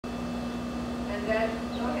And then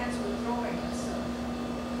no hands were throwing and stuff.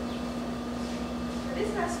 But this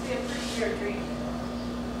has to be a pretty weird dream.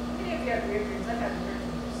 How many of you have weird dreams? I've had weird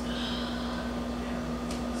dreams. Yeah.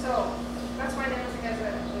 So that's why Nebuchadnezzar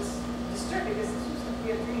was disturbed, because this was a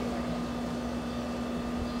weird dream for him.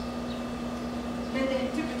 Then the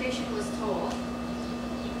interpretation was told.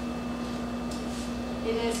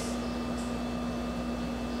 It is,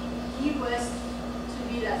 he was to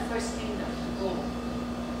be that first kingdom, the gold.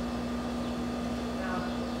 Now,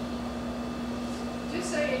 just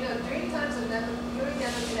so you know, during times of during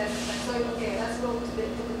Nebuchadnezzar, so okay, let's go to the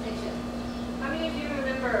interpretation. How many of you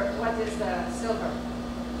remember what is the silver?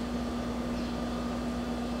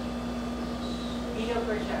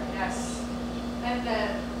 Medo-Persia, yes. And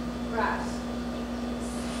then brass,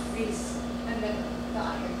 Greece, and then the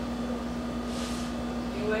iron.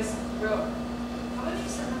 It was Rome. How many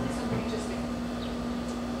something interesting?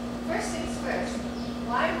 First things first,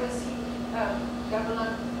 why was he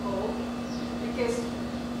Babylon gold? Because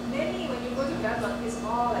many, when you go to Babylon, it's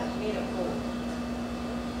all like made of gold.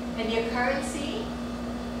 And their currency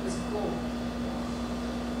was gold.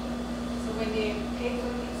 So when they paid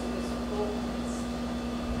for things, it was gold.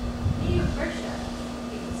 Medo-Persia,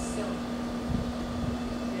 it was silver.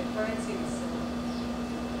 Their currency was silver.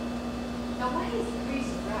 Now why is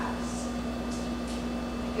Greece brass?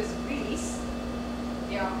 Because Greece,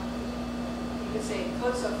 you could say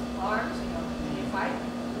coats of arms, when they fight,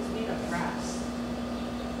 was made of brass.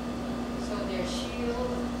 So their shield,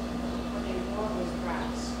 when they wore, was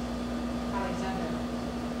brass. Alexander.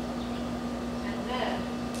 And then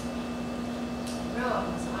Rome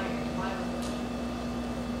was iron. Why was it?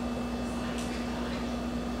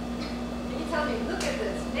 Can you tell me, look at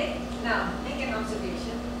this. Make an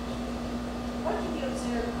observation. What can you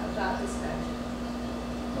observe about this statue?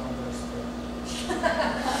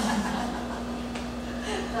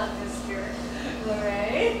 Not this skirt.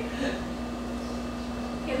 Alright.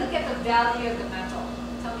 Okay, look at the value of the metal.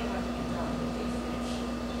 Tell me what you can tell me.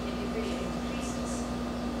 It increases.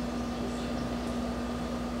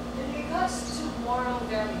 In regards to moral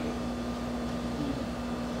value,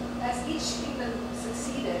 as each kingdom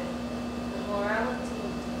succeeded, the morality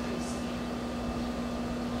increased.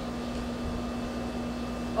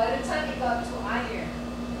 By the time it got to iron,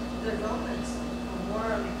 the Romans were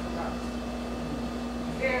morally corrupt.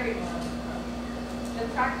 Very morally corrupt. The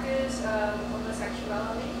practice of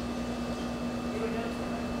homosexuality, they were known for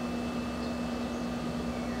that.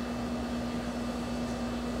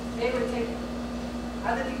 They would take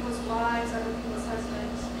other people's wives, other people's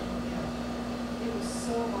husbands. It was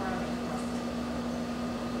so morally corrupt.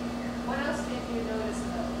 What else did you notice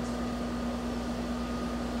about this?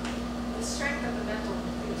 The strength of the mental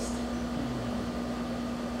increased.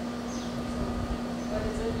 So, what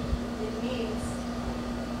is it? It means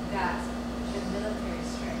that the military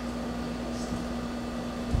strength increased.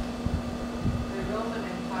 The Roman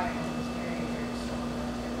Empire was very, very strong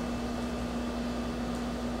military.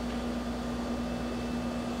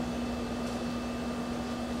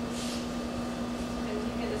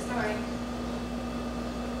 Continue the story.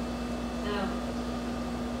 Now,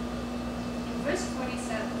 in verse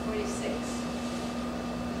 46,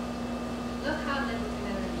 look how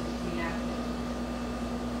Nebuchadnezzar reacted.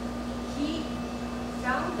 He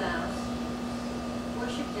fell down,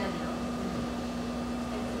 worshipped Daniel,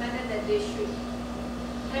 and commanded that they should.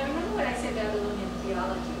 And remember what I said, Babylonian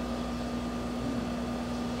theology.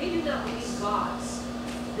 They do not believe gods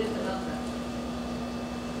lived among them.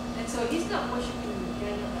 And so he's not worshiping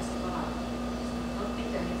Daniel as a god. I don't think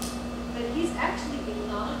that is. But he's actually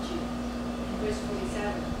acknowledging in verse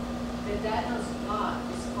 47 that Daniel's God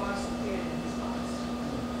is far superior than his gods.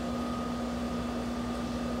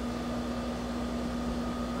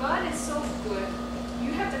 God is so good.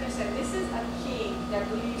 You have to understand, this is a king that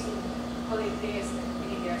believes in polytheistic,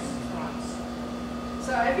 meaning there's gods.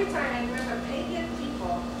 So every time, and remember, pagan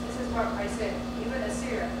people, this is what I said, even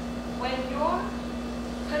Assyria, when your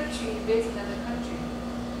country invades another country,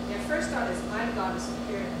 their first thought is, my God is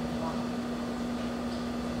superior than your God.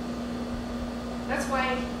 That's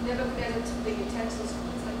why Nebuchadnezzar took the utensils from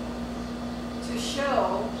the temple, to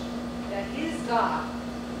show that his God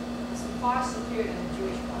is far superior than the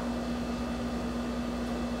Jewish God.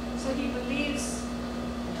 So he believes,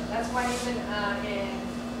 that's why even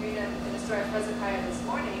in the story of Hezekiah this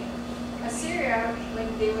morning, Assyria, when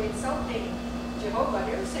they were insulting Jehovah,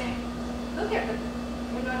 they were saying, look at the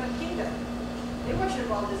northern kingdom. They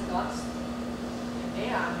worship all these gods. And they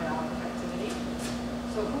are under our captivity.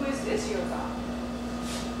 So who is this your God?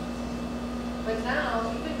 But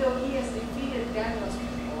now, even though he has defeated Daniel's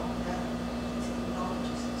people, he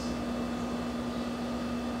acknowledges this.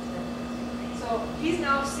 So So he's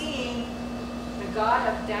now seeing the God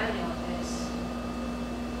of Daniel is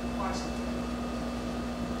Washington.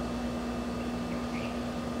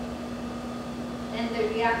 And the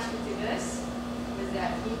reaction to this was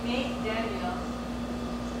that he made Daniel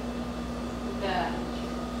the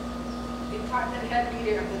department head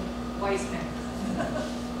leader of the wise men.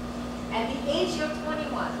 At the age of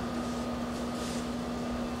 21,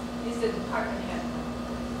 he's the department head.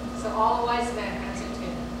 So all the wise men answer to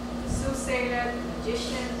him. The soothsayer, the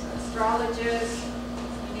magicians, astrologers,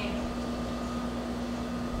 you name it.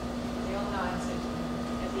 They all now answer to him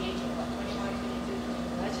at the age of what, 21, 22,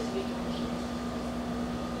 23. Let's just be 23.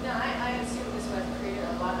 Now, I assume this would have created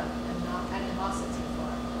a lot of animosity for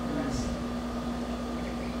the rest.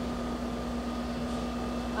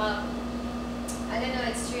 I don't know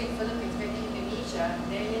it's true in Philippines, but in Indonesia,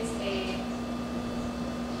 there is the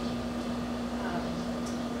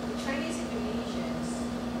Chinese Indonesians,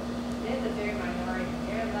 they're the very minority,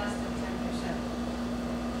 they're less than 10%.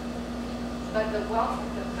 But the wealth of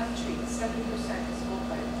the country, 70% is owned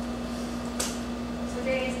by them. So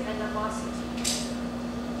there is animosity.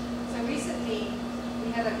 So recently,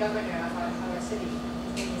 we had a governor of our city,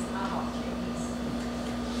 his name is Ahok,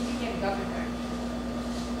 he became governor.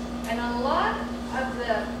 And a lot of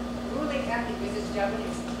the ruling ethnic, which is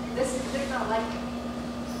Japanese, this did not like him.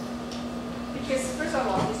 Because first of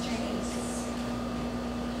all, he's Chinese.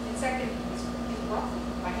 And second, he's wealthy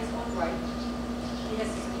by his own right. He has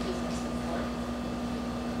his own business before.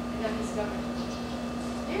 And then he's governor.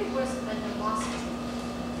 There was animosity.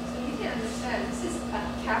 So you can understand, this is a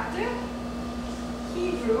captive,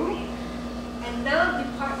 Hebrew, and now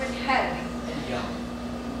department head. Yeah.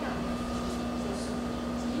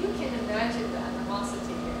 You can imagine the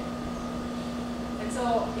animosity here. And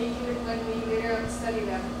so when we later on study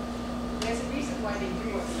them, there's a reason why they do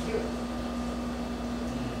what they do.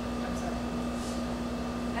 I'm sorry.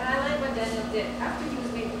 And I like what Daniel did. After he was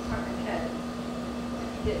made department head,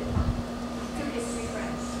 he did. He took his 3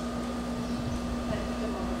 friends and put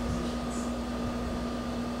them over positions.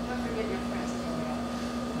 Don't forget your friends in your way out.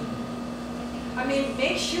 I mean,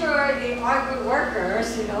 make sure they are good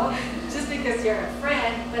workers, you know, just because you're a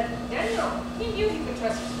friend. But Daniel, he knew he could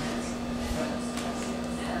trust his friends.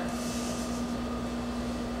 Yeah.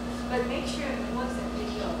 But make sure the ones that you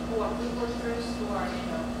know, who are good workers, who are, you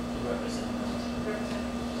know, represent,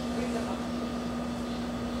 bring them up.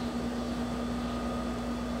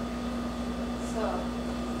 So,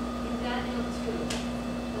 in Daniel 2,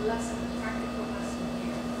 the lesson, the practical lesson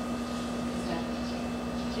here is that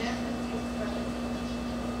Jeff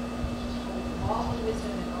all the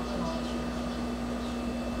wisdom and all the knowledge you have.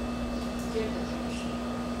 Give the person.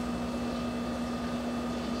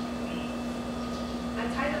 I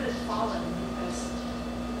titled it Fallen because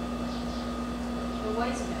the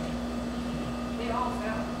wise men, they all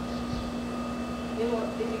fell.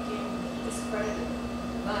 They became discredited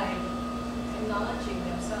by acknowledging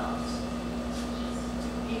themselves to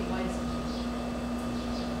be wise.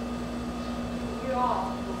 We all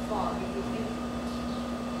will fall if we think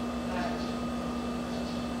that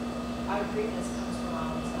our greatness comes from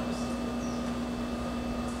ourselves.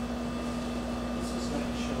 This is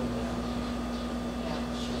like show down. Yeah.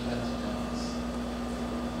 Show down balance.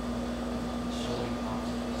 Showing off.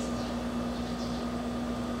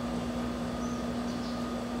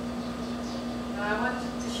 Now I want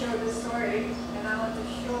to show this story, and I want to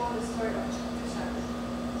show the story of chapter 7.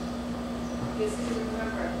 Because to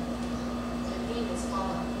remember, the theme is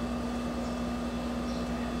fallen.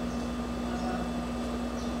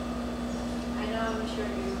 I'm going to show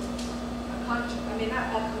you a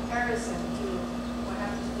comparison to what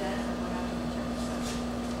happened then and what happened in chapter 7.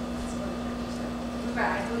 Let's go to chapter 7. Remember,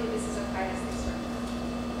 I told you this is a chiastic structure.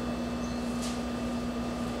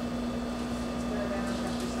 Let's go to Daniel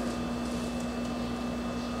chapter 7.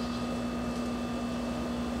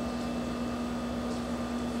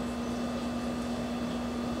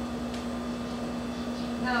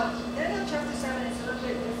 Now, Daniel chapter 7 is a little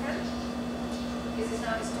bit different because it's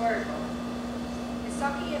not historical.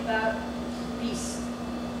 Talking about beast.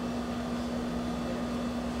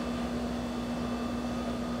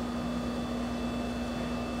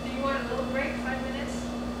 Do you want a little break, 5 minutes?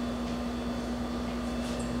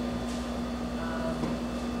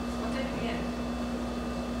 What time do we end?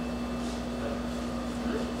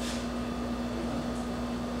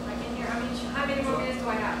 I can hear. How many more minutes do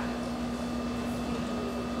I have?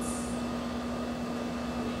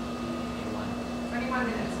 21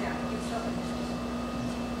 minutes, yeah. You can still finish.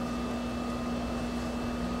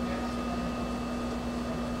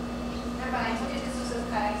 Remember, I told you this was a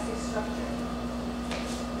chiastic structure.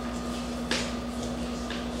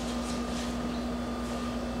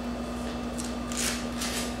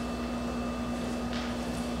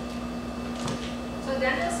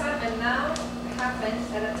 Daniel's time now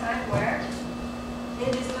happens at a time where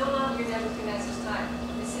it is no longer Nebuchadnezzar's time.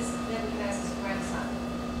 This is Nebuchadnezzar's grandson,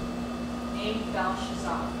 named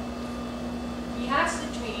Belshazzar. He has the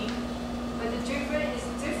dream, but the dream is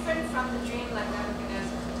different from the dream like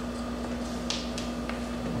Nebuchadnezzar.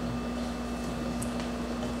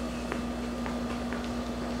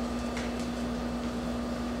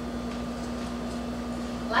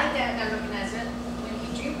 Like that Nebuchadnezzar, when he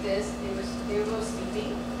dreamed this, they were both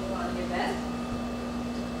sleeping, they were on their bed.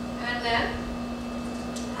 And then,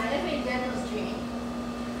 in Daniel's dream,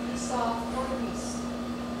 he saw 4 beasts.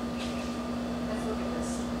 Let's look at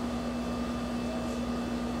this.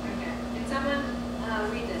 Okay, can someone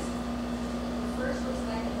read this? The first was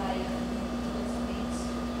like a lion with its wings,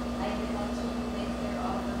 like the mountain who make their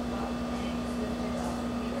offer up, and it was lifted up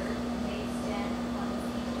from the earth, and made stand upon the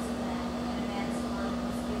feet of man, and a man's arm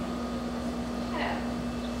was given. Yeah.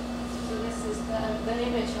 So this is the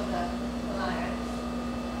image of the lion.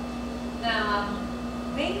 Now,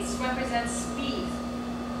 wings represent speed.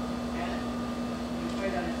 Okay? You've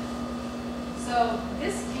heard of it. So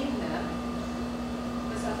this kingdom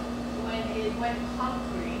was when it went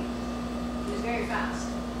conquering, it was very fast.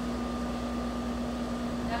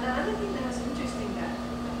 Now the other thing that was interesting that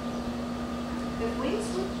the wings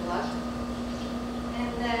were plucked,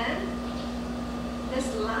 and then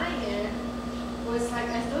this lion was like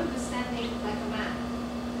as though he was standing like a man.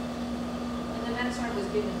 And the man's heart was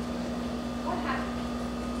given to him. What happened?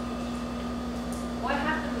 What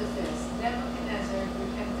happened with this? Nebuchadnezzar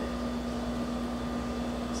repented.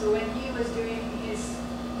 So when he was doing his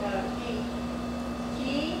king,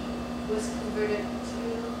 he was converted to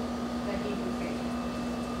the Hebrew faith,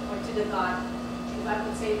 or to the God. If I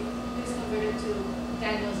could say, he was converted to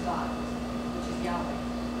Daniel's God, which is Yahweh.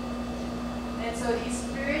 And so his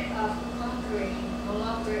spirit of conquering no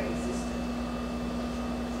longer existed.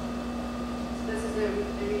 So this is the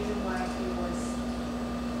reason why he was,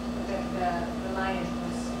 the lion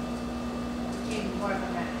became more of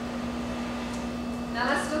a man. Now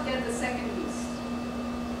let's look at the second beast.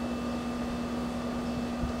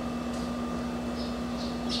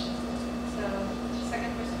 So,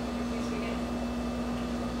 second person, could you please read it?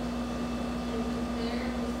 And there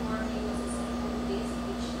before me was a second beast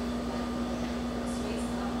which looked like a lion, was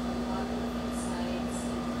raised up on 100 sides,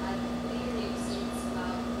 and had 3 ribs in its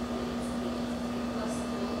mouth and in its teeth. It was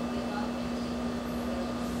full without and eaten with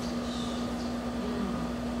fish.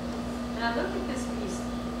 Now look at this beast.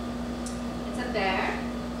 It's a bear,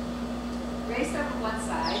 raised up on one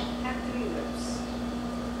side, had 3 ribs.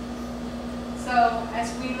 So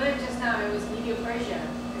as we learned just now, it was Medio-Persia.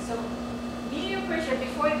 And so Medio-Persia,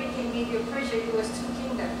 before it became Medio-Persia, it was 2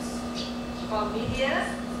 kingdoms called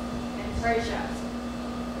Media and Persia.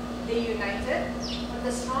 They united, but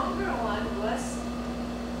the stronger one was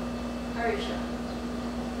Persia.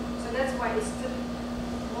 So that's why it stood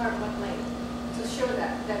more of one leg, to show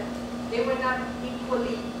that they were not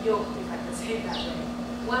equally yoked, if I could say it that way.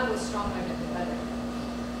 One was stronger than the other.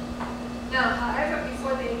 Now, however,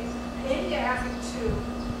 before in their effort to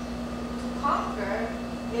conquer,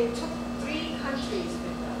 they took 3 countries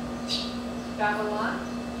with them. Babylon,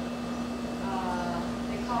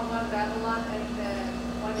 they call one Babylon, and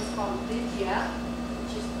one is called Lydia,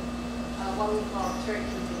 which is what we call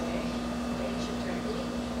Turkey today, or ancient Turkey.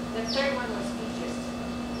 The third one was Egypt.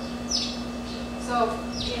 So,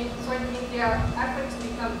 in their effort to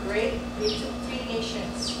become great, they took 3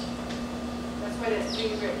 nations. That's why there's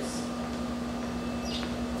 3 ribs.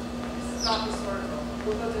 This is not historical.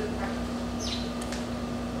 We'll go to the practical.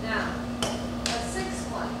 Now, the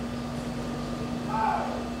 6th one.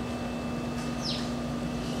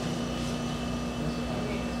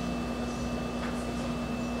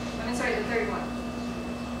 I'm sorry, the 3rd one.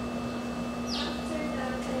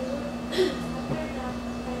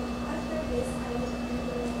 After this, I will bring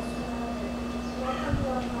the most another. Welcome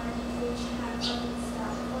your heart, which have on its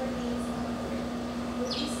staff 4 names of earth.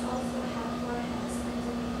 Will these also have 4 heads and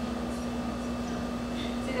dominions?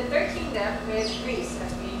 See, the 3rd kingdom is Greece,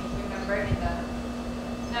 as we remember in the.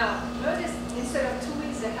 Now, notice instead of 2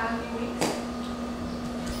 wings, they have how many wings?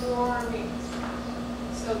 4 wings.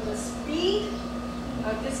 So the speed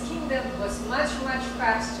of this kingdom was much, much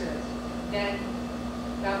faster than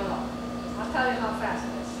Babylon. I'll tell you how fast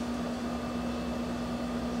it is.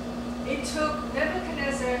 It took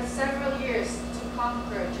Nebuchadnezzar several years to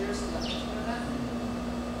conquer Jerusalem. You know that?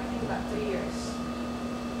 I think about 3 years.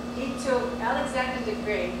 It took Alexander the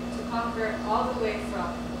Great to conquer all the way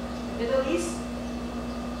from the Middle East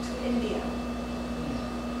to India.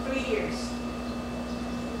 3 years.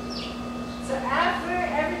 So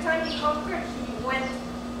every time he conquered, he went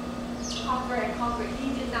conquer and conquer.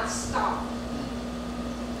 He did not stop.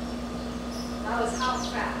 That was how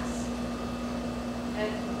fast. And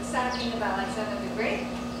the sad thing about Alexander the Great,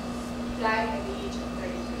 he died at the age of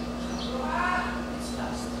 33. Wow, it's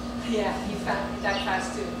fast. Yeah, he died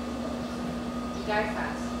fast too. He died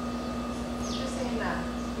fast. Interesting enough.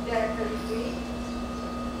 He died at 33,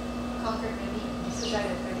 conquered many. He still died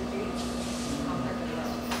at 33, conquered the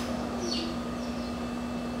world.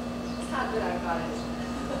 That's how good I got it.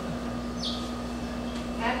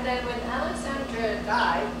 And then when Alexander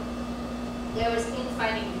died, there was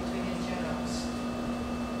infighting between his generals.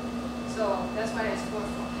 So that's why there's 4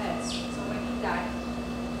 heads. So when he died,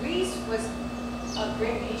 Greece was a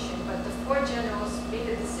great nation, but the 4 generals made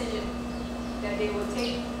a decision that they will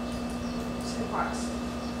take 2 parts.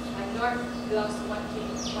 Like north belongs to one king,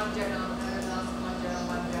 one general, another belongs to one general,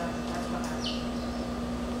 one general. That's what happened.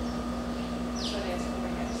 That's why there's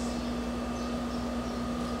 4 heads.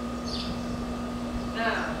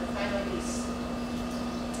 Now, the final beast.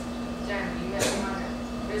 Jeremy, you have the honor.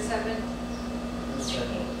 Verse 7. Verse 7.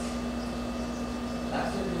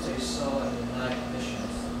 After this I saw in the night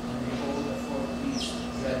visions, and behold, a 4th beast,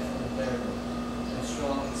 dreadful and terrible, and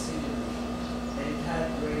strong exceedingly, and it had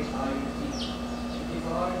great iron teeth. It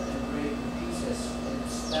devoured and brake in pieces, and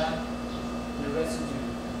stabbed the residue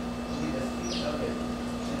with the feet of it,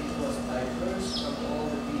 and it was diverse from all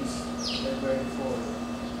the beasts that were before it,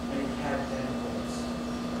 and it had 10 horns.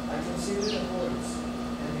 I considered the horns,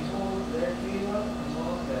 and behold, there came up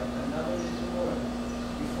among them another little horn,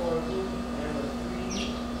 before whom there were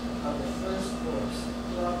 3 of the first horns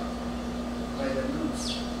plucked by the roots.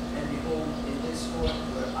 And behold, in this horn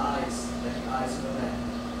were eyes like the eyes of a man,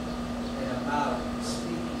 and a mouth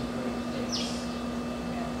speaking great things.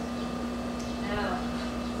 Now,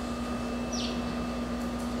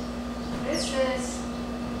 this is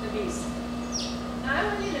the beast. Now I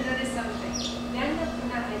want you to notice something. Daniel could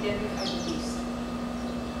not identify the beast.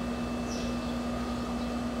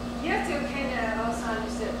 You have to kind of also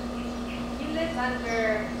understand. He lived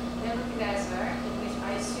under Nebuchadnezzar, in which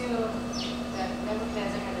I assume that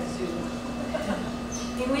Nebuchadnezzar had a zoo,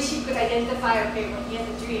 in which he could identify, okay, when he had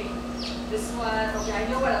a dream, this one, okay, I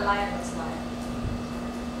know what a lion looks like,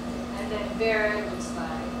 and then bear looks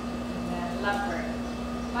like, and then leopard.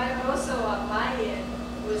 But also a lion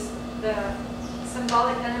was the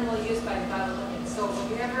symbolic animal used by the Babylonians. So if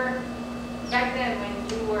you ever, back then when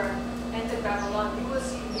you were entered Babylon, you will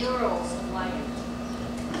see murals of lions.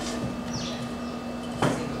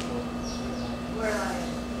 Singapore. We're lion.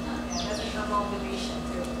 Yeah, that's an amalgamation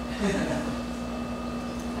too.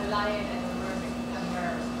 A lion and a mermaid, a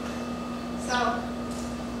mermaid. So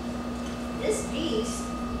this beast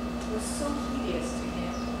was so hideous to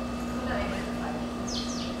him, he could not identify it.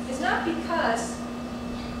 It's not because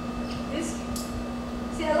this.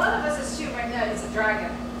 See, a lot of us assume right now it's a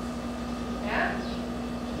dragon. Yeah.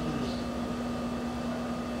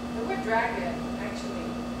 The word dragon actually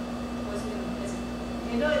was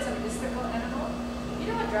you know it's a mystical animal. You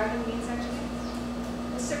know what dragon means actually?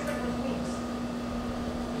 A serpent with wings.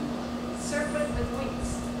 Serpent with wings.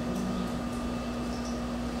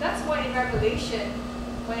 That's why in Revelation,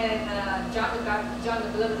 when John the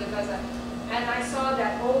Beloved goes, and I saw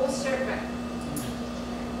that old serpent,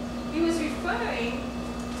 he was referring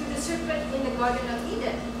to the serpent in the Garden of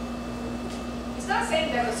Eden. It's not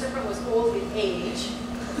saying that the serpent was old in age.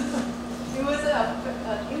 It was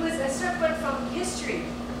a serpent from history,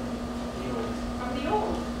 from the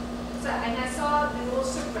old. So, and I saw the old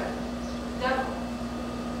serpent, devil.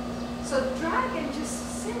 So dragon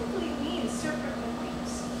just simply means serpent with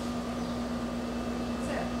wings. That's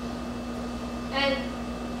it. And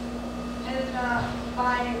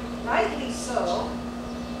by rightly so,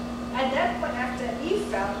 at that point after Eve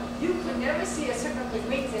fell, you could never see a serpent with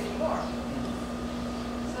wings anymore.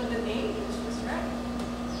 So the name was dragon.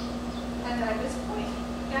 And at this point,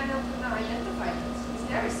 Daniel could not identify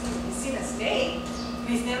this. He's seen a snake.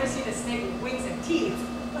 He's never seen a snake with wings and teeth.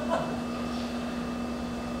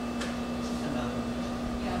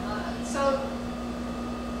 So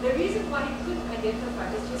the reason why he couldn't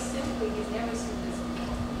identify is just simply he's never seen this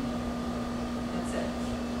before. That's it.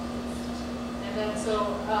 And then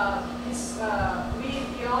so we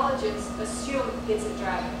theologians assume it's a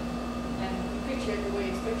dragon, and we picture it the way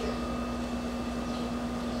it's pictured.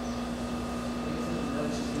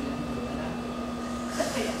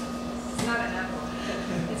 It's not an apple.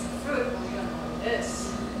 It's a fruit, but we don't know what it is.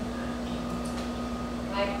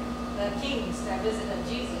 Like the kings that visited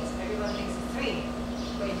Jesus, everyone thinks it's 3,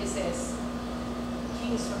 but it just says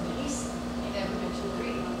kings from the east. He never mentioned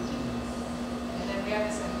 3. And then we have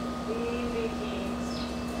to say, 3 kings.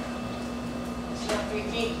 It's not 3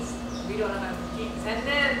 kings. We don't know how many kings. And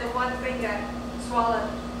then the one thing that swallowed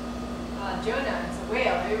Jonah is a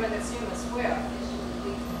whale. Everyone assumes it's a whale.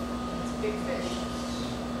 It's a big fish.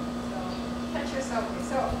 So catch yourself.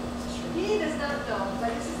 So he does not know,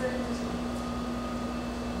 but this is very interesting.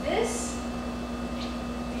 This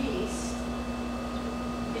beast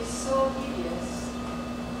is so hideous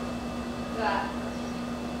that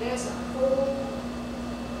there's a whole,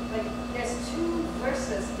 like, there's 2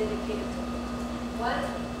 verses dedicated to it. One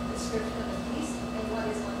description of the beast and one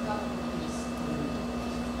is on top of the beast.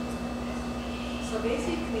 So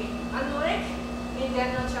basically, unlike in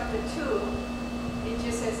Daniel chapter 2, it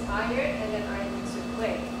just says iron and then iron mixed with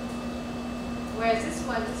clay. Whereas this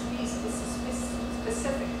one, this beast, is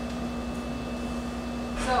specific.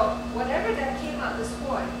 So whatever that came out this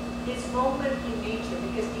horn is Roman in nature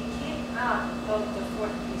because it came out of the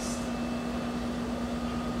 4th beast.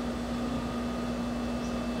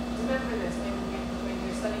 Remember this when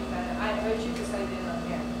you're studying that. I urge you to study it on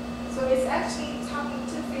here. So it's actually talking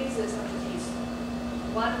 2 phases of the beast.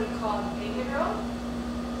 One we call pagan Rome.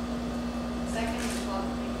 Second we call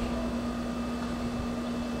pagan Rome.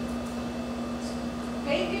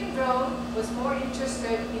 Pagan Rome was more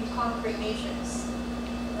interested in conquering nations.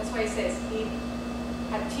 That's why it says it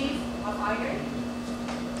had teeth of iron.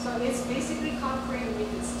 So it's basically conquering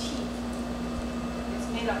with its teeth. It's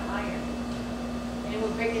made of iron. And it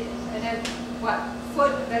will break it. And then what?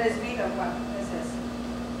 Foot that is made of what? What is this?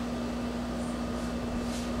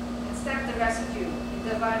 And snap the residue. It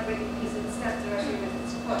divided because it snapped the residue with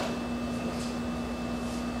its foot.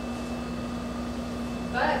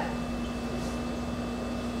 But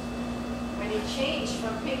when it changed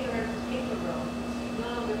from paper to paper Rome, it no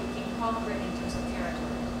longer became conquering in terms of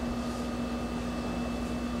territory.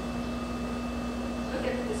 Look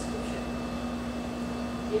at the description.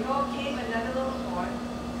 Behold came another little horn,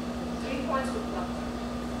 3 horns were plucked up,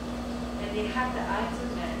 and they had the eyes of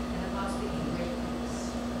men and a mouth speaking great things.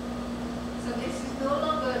 So this is no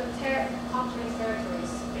longer conquering territory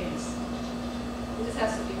space. This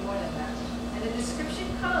has to be more than that. And the description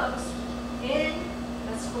comes in,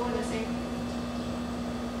 let's go in the same,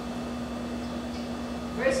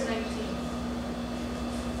 verse 19.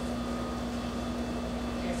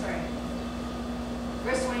 Okay, sorry.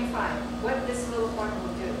 Verse 25. What this little horn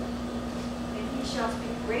will do. And he shall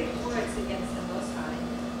speak great words against the Most High,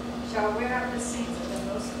 shall wear out the saints of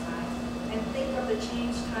the Most High, and think of the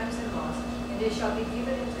changed times and laws, and they shall be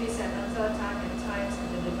given into his hand until a time and times and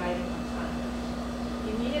the dividing of time.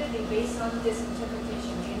 Immediately, based on this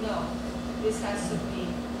interpretation, you know this has to be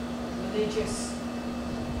religious.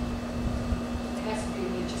 It has to be a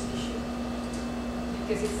religious issue.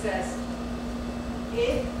 Because it says,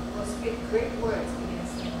 it will speak great words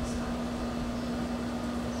against the Most High.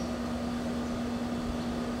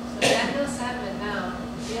 So Daniel 7 now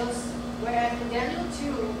deals, whereas Daniel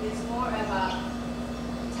 2 is more about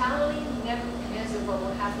telling Nebuchadnezzar what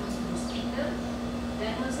will happen to his kingdom.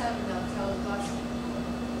 Daniel 7 now tells God's people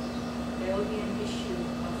there will be an issue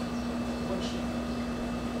of worship.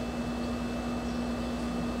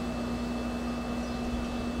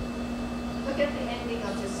 Look at the ending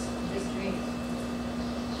of this dream.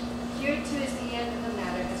 Here too is the end of the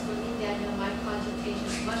matter. As for me, Daniel, my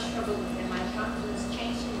consultations much troubled me, and my countenance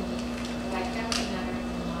changed in me, but I kept the matter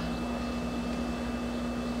in mind.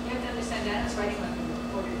 You have to understand that is writing like a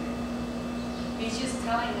reporter here. He's just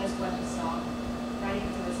telling us what he saw, writing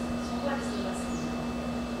to us. So what is the lesson now?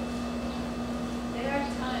 There are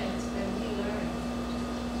times when we learn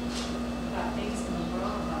about things in the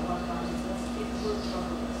world, about what God is us. It will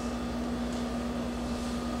trouble us.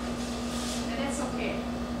 And that's okay.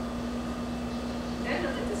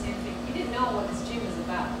 Daniel did the same thing. He didn't know what this dream was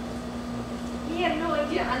about. He had no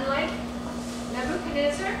idea. Unlike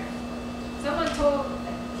Nebuchadnezzar, someone told,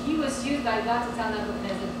 he was used by God to tell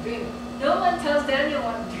Nebuchadnezzar the dream. No one tells Daniel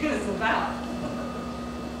what the dream is about.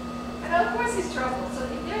 And of course he's troubled. So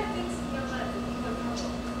if there are things in your life that you are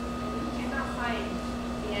troubled, and you cannot find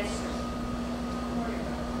the answer, don't worry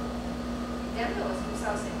about it. Daniel was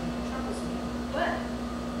himself saying, it troubles me. But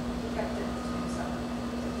he kept it to himself.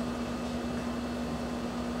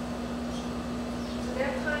 So there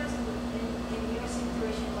are times in your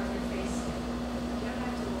situation where you're facing, you don't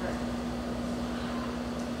have to worry.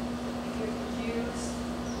 If you're confused,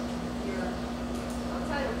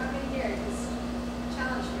 outside or come in here, just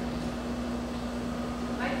challenge me.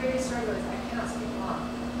 My greatest struggle is I cannot speak long.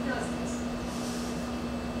 He knows this.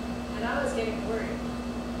 And I was getting worried.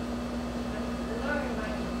 And the Lord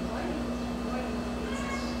reminded me, why do you need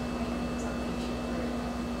something you should worry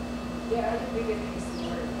about? There are other bigger things to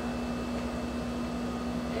worry about.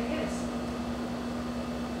 And yes,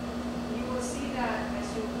 you will see that as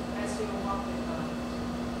you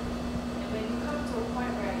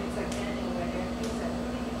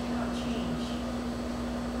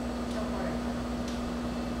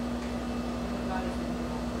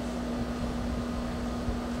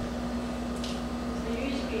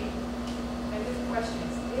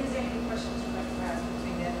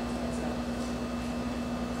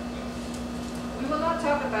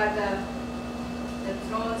talk about the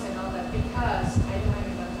thrones and all that because I don't have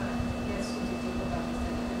enough time. Yes, we can talk about this.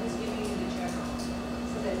 I'm just giving you the general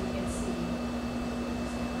so that you can see.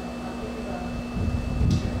 I'll give you a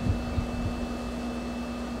picture.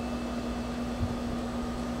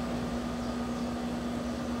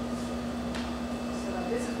 So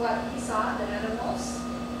this is what he saw, the animals.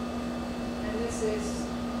 And this is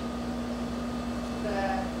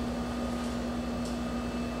the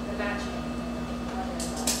matching.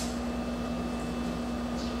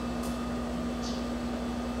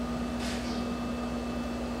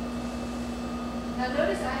 Now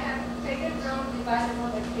notice I have pagan Rome, divided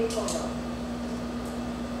Rome, and papal Rome.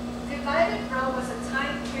 Divided Rome was a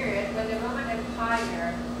time period when the Roman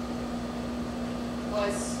Empire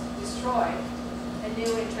was destroyed and they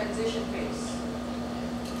were in transition phase.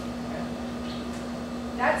 Okay.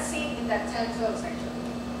 That's seen in that 10 toes actually.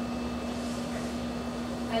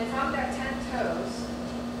 And from that 10 toes,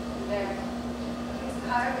 there,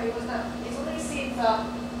 however, it was not, it's only seen from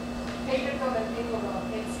pagan Rome and papal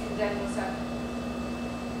Rome. It's in Daniel 7.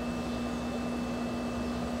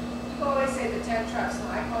 People always say the 10 tribes. No,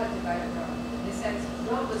 I call it divided Rome. In the sense,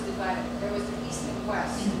 Rome was divided. There was the east and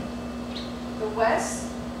west. The west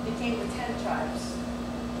became the 10 tribes.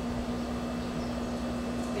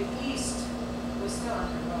 The east was still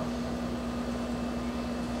under Rome.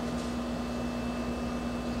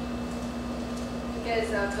 Because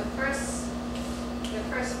the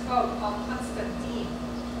first pope called Constantine,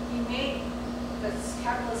 he made the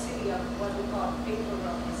capital city of what we call papal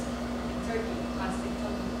Rome is in Turkey,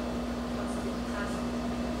 Constantinople.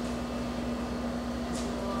 It's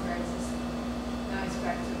no longer existing. Now it's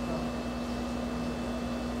back to Rome.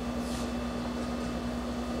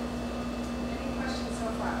 Any questions so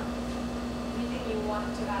far? Anything you want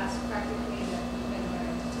to ask practically that you can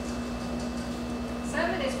learn?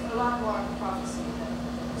 Simon is a lot more prophecy than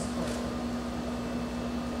the story.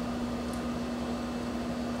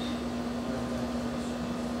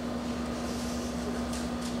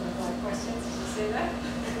 Questions? Did you say that?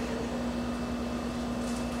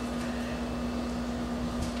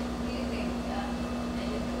 Do you think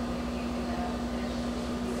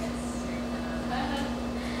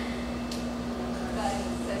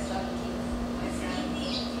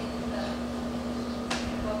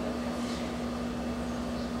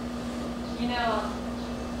You know,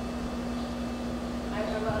 I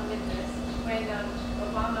will admit this. When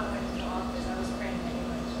Obama went into office, I was praying that he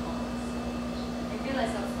went into office. I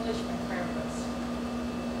realized how foolish my prayer was.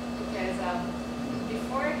 Because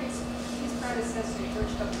before his predecessor, George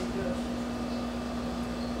W.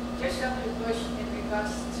 Bush, in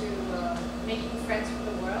regards to making friends with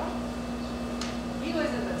the world, he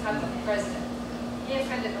wasn't the type of president. He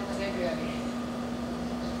offended almost everybody.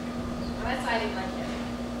 And that's why I didn't like him.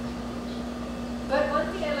 But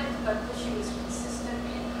one thing I liked about Bush, he was consistent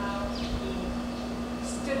in how he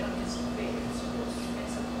stood on his faith, his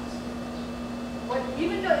principles.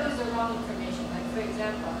 Even though it was the wrong information, like for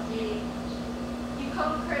example, he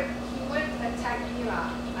went to attack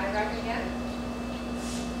Iraq again,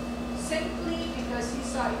 simply because he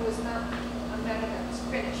saw he was not a man that was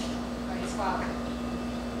finished by his father.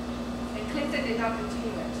 And Clinton did not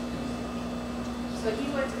continue it. So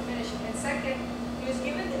he went to finish it. And second, he was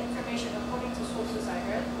given the information, according to sources I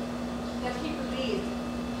heard, that he believed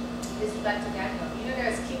is back to Daniel. You know,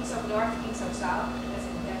 there's kings of north, kings of south. That's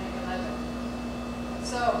in Daniel 11.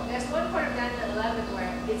 So there's one part of Daniel 11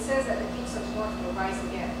 where it says that the kings of north will rise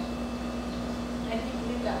again. And he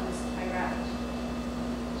believed that was Iraq.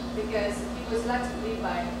 Because he was led to believe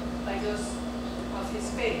by those of his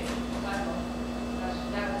faith, the Bible.